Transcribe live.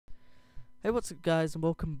Hey, what's up guys, and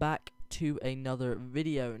welcome back to another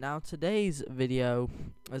video. Now today's video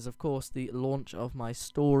is of course the launch of my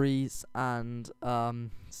stories and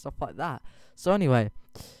stuff like that. So anyway,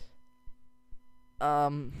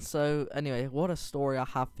 what a story I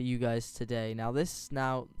have for you guys today. This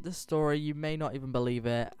story, you may not even believe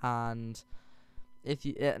it, and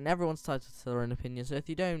and everyone's entitled to their own opinion, so if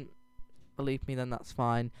you don't believe me, then that's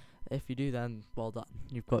fine. If you do, then well done,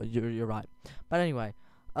 you're right. But anyway,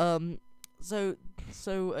 So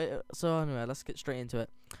anyway, let's get straight into it.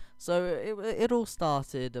 So it all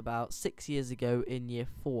started about 6 years ago in year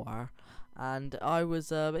 4, and I was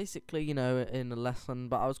basically, in a lesson,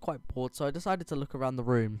 but I was quite bored, so I decided to look around the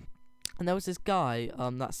room. And there was this guy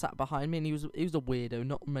that sat behind me, and he was a weirdo.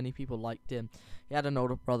 Not many people liked him. He had an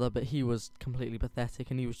older brother, but he was completely pathetic,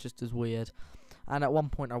 and he was just as weird. And at one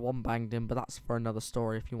point I one-banged him, but that's for another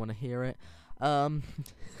story if you want to hear it.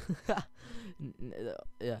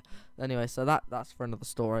 Yeah. Anyway, so that's for another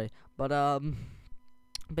story. But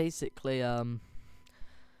basically what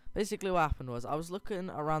happened was I was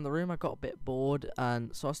looking around the room. I got a bit bored,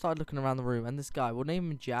 and so I started looking around the room. And this guy, we'll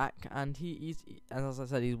name him Jack, and and as I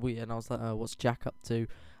said, he's weird. And I was like, oh, what's Jack up to?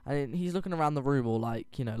 And he's looking around the room, all like,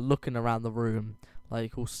 looking around the room,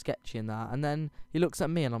 like all sketchy and that. And then he looks at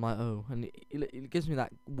me, and I'm like, oh, and he gives me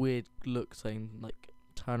that weird look, saying like,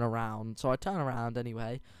 turn around. So I turn around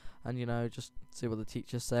anyway, and just see what the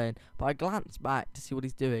teacher's saying. But I glance back to see what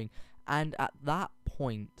he's doing, and at that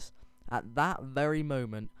point, at that very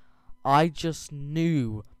moment, I just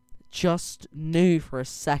knew for a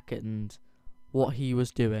second what he was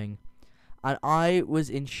doing, and I was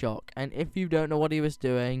in shock. And if you don't know what he was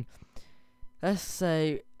doing, let's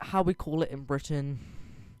say how we call it in Britain,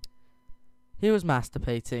 he was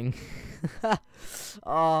masturbating.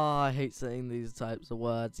 Oh, I hate saying these types of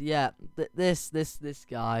words. Yeah, this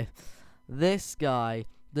guy, this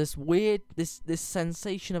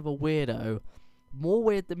sensation of a weirdo, more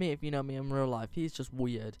weird than me if you know me in real life, he's just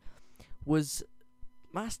weird, was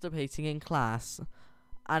masturbating in class,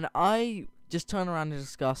 and I just turned around in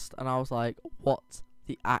disgust, and I was like, what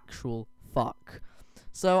the actual fuck?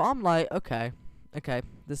 So I'm like, okay,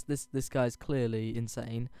 this guy's clearly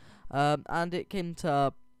insane. And it came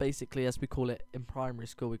to, basically, as we call it in primary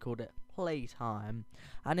school, we called it playtime.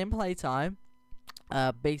 And in playtime,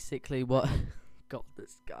 basically what got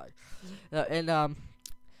this guy at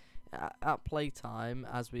playtime,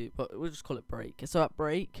 we'll just call it break. So at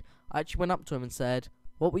break, I actually went up to him and said,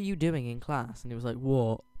 what were you doing in class? And he was like,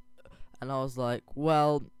 what? And I was like,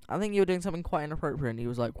 well, I think you were doing something quite inappropriate. And he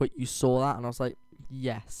was like, wait, you saw that? And I was like,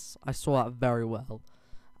 yes, I saw that very well.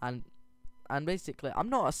 And basically, I'm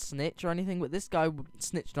not a snitch or anything, but this guy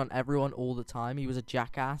snitched on everyone all the time. He was a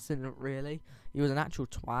jackass, and really, he was an actual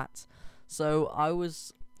twat. So I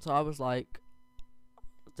was like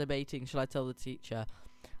debating, should I tell the teacher?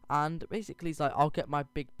 And basically, he's like, I'll get my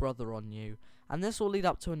big brother on you. And this will lead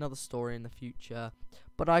up to another story in the future.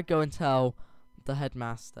 But I go and tell the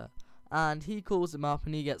headmaster, and he calls him up,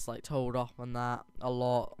 and he gets like told off on that a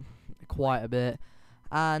lot, quite a bit.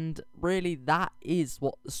 And really, that is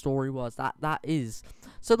what the story was. That is.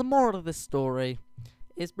 So the moral of this story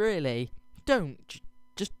is really,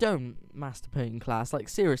 just don't masturbate in class. Like,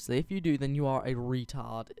 seriously, if you do, then you are a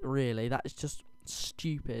retard. Really, that is just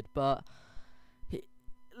stupid. But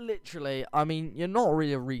literally, I mean, you're not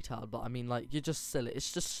really a retard, but I mean, like, you're just silly.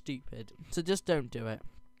 It's just stupid. So just don't do it.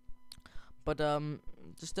 But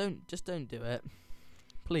just don't do it.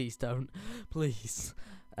 Please don't. Please.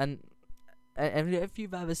 And if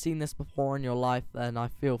you've ever seen this before in your life, then I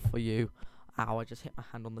feel for you. Ow, I just hit my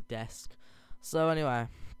hand on the desk. So anyway,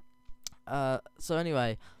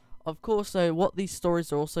 of course, so what these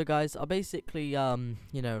stories are also, guys, are basically,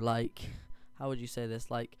 like, how would you say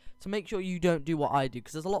this? Like, to make sure you don't do what I do,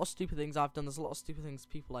 because there's a lot of stupid things I've done, there's a lot of stupid things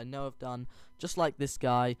people I know have done, just like this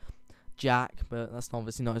guy, Jack, but that's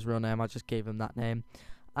obviously not his real name, I just gave him that name.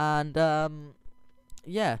 And,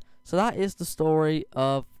 yeah, so that is the story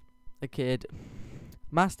of a kid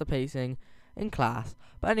masturbating in class.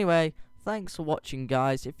 But anyway, thanks for watching,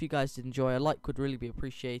 guys. If you guys did enjoy, a like would really be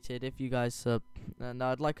appreciated. If you guys and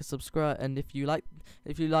I'd like a subscribe, and if you like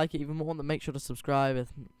it even more, then make sure to subscribe.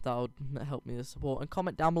 That would help me to support, and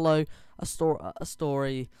comment down below a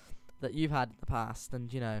story that you've had in the past, and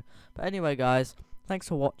but anyway, guys, thanks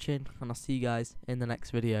for watching, and I'll see you guys in the next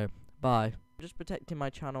video. Bye. Just protecting my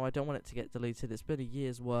channel, I don't want it to get deleted. It's been a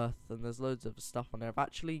year's worth, and there's loads of stuff on there. I've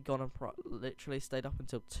actually gone and literally stayed up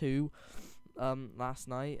until 2 last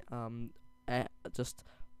night, just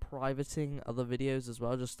privating other videos as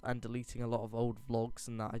well, and deleting a lot of old vlogs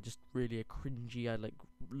and that. I just really cringy. I like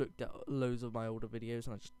looked at loads of my older videos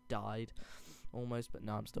and I just died. almost, but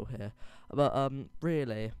no, I'm still here. But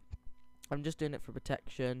really, I'm just doing it for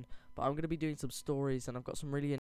protection. But I'm gonna be doing some stories, and I've got some really